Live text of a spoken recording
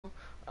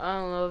I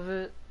love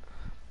it.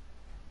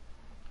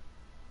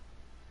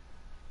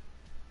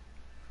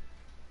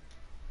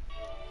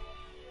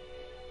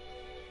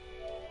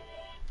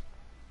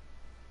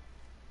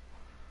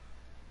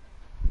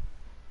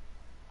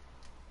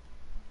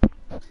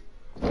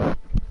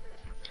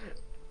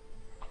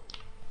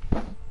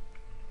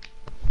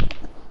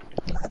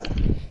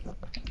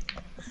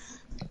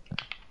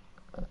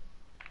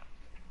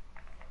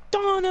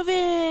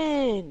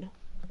 Donovan!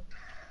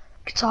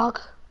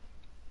 Talk.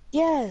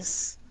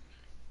 Yes.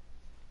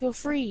 Feel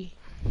free.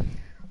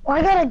 Well,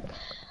 I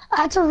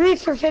have to read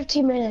for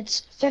 15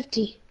 minutes.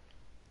 50.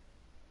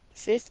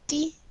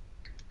 50?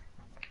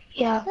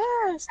 Yeah.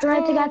 Yes. And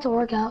I think I have to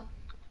work out.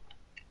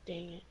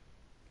 Dang it.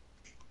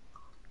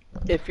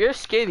 If you're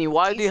skinny,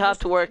 why do you have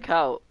to work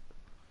out?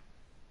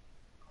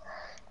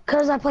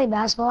 Because I play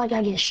basketball, I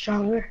gotta get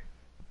stronger.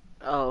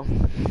 Oh.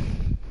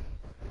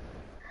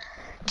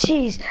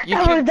 Jeez, You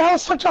Edward, could- that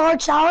was such a hard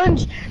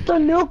challenge. The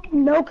no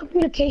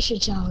communication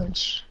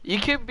challenge. You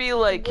could be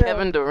like Bro,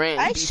 Kevin Durant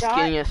I and be shot-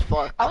 skinny as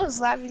fuck. I was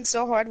laughing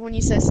so hard when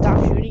you said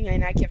stop shooting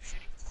and I kept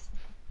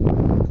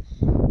shooting.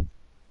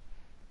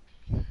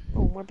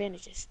 Oh, more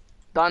bandages.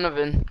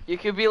 Donovan, you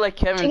could be like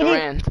Kevin Take it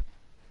Durant.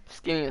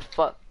 Skinny as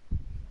fuck.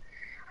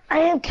 I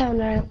am Kevin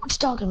Durant. What you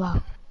talking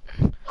about?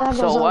 That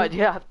So goes why on. do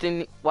you have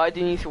to? Why do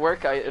you need to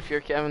work out if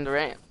you're Kevin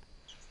Durant?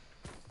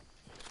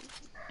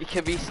 You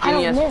could be I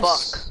skinny don't as miss.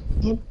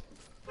 fuck.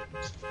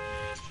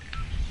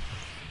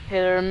 Hit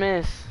or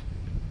miss.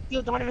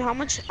 Yo, Donovan, how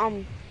much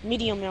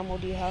medium ammo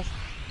do you have?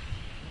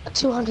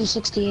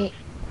 268.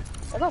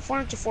 I got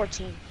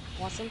 414.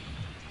 Want some?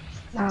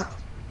 Nah.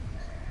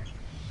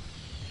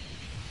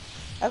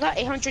 I got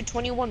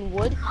 821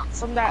 wood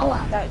from that Oh,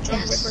 that John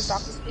yes. Ripper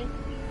soccer skin.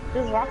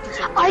 There's rockets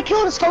over there. I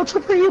killed a Skull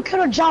Trooper, you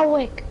killed a John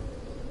Wick.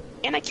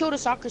 And I killed a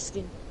soccer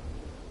skin.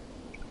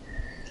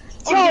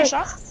 Oh, Yo. you get a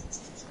shot?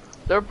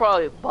 They're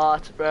probably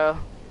bots, bro.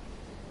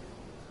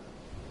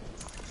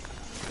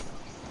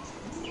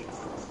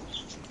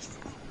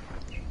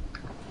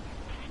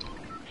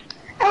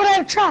 Edward, I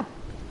have a trap.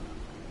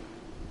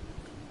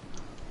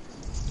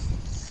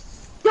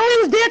 Yo, he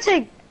was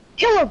dancing.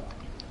 Kill him.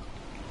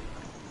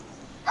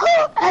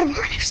 Oh,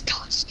 Edward, you stole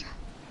his trap.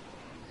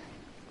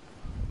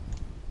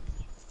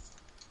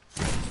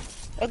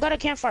 I got a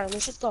campfire.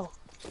 Let's just go.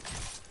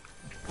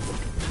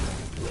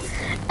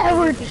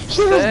 Edward,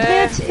 he was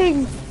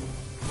dancing.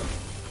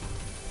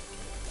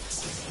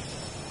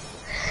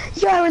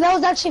 Yo, Edward, that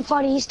was actually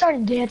funny. He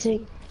started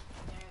dancing.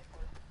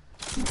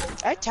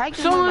 I tagged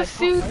him Solo on my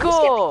phone.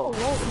 cinco.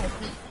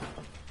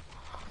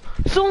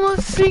 Solo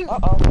cinco.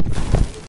 Uh-oh.